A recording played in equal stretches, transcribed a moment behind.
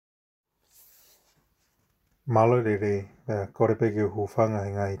Malo rere kore peke hufanga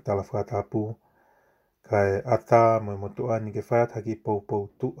ngai tala whakatapu kai ata mo motua ni ke whaat haki pou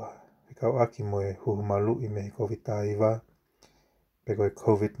tua. Kau aki mo e huhumalu I me COVID-19 pe koe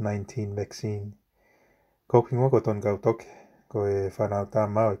COVID-19 vaccine. Ko kingo ko ton kau toke ko e whanau tā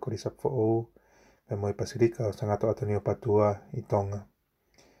mau e kori sapfo o pe mo e pasirika o sangato atani o patua I tonga.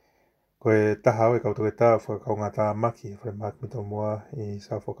 Ko e tahau e kau toke tā whakau ngā tā maki whare mak mito mua I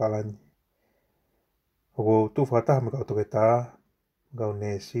Saufokalani. Ko tu whataha me kau toke tā, kau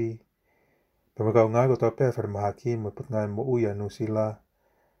nesi. Pe me kau ngā ko tō pēr whare mahaki mo put ngai mo uia nusila.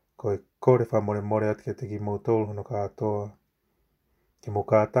 Ko e kore wha more at ke te ki mautolo hono kātoa. Ke mo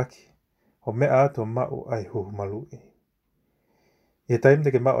kātaki. Ho mea ato mau ai huhumalui. I taim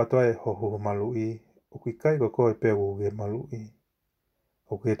te ke mau ato ai ho huhumalui. O kui kai ko koe pēr uge malui.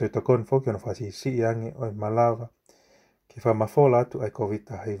 O kui e toi tokon foki ono whasi si ange oi malawa. Ke wha mafola atu ai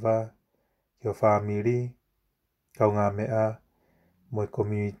COVID-19. Ke o whamiri. Kau ngā mea. Mo e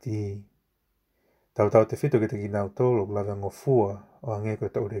community. Tau te whito ke te ki nau tolo lawa ngofua o ange koe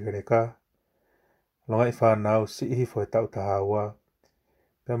tau regereka. Longa I whanau si ihi fo e tau tahawa.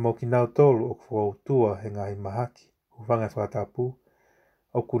 Pea mo ki nau tolo o kua utua he ngahi mahaki. Uwhanga e whakatapu.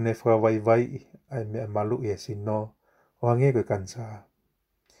 O kune whakawai ai mea malu I e sino o ange koe kansa.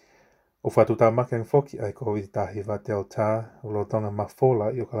 O whatu tā maki ang foki ai COVID-19 Delta o lotonga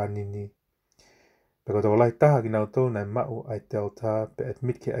mafola I o kalanini. Pea ko tō lai taha ki nau tolo nai mau ai Delta pe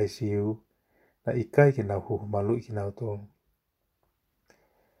admit ke ICU. Na I kai ke nau huhumalu I ki nau tō.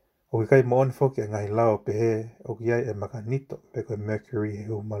 O ki kai mo on foki a ngai lao pe he o ki ai e makanito pe koe Mercury he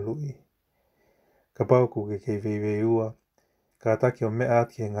huhumalu I. Ka pau ku ke kei vei ua. Ka ataki o mea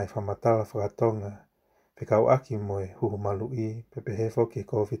ati he ngai whamatala whakatonga. Pe kau aki mo e huhumalu I pe he foki e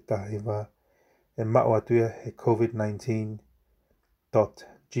COVID-19. E mao atuia he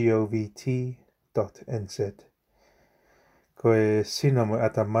covid19.govt.nz. Ko e sina mo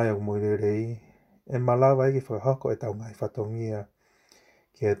ata mai o mo rei. E malawa eki whakahoko e tau ngai whatongia.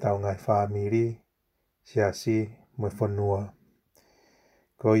 Ki e tau ngai whamiri. Siasi mo e whanua.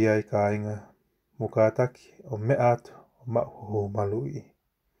 Ko iai ka inga. Mo ka ataki o mea atu o mahu malui.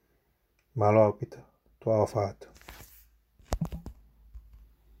 Malo au pita. Tua au whātu.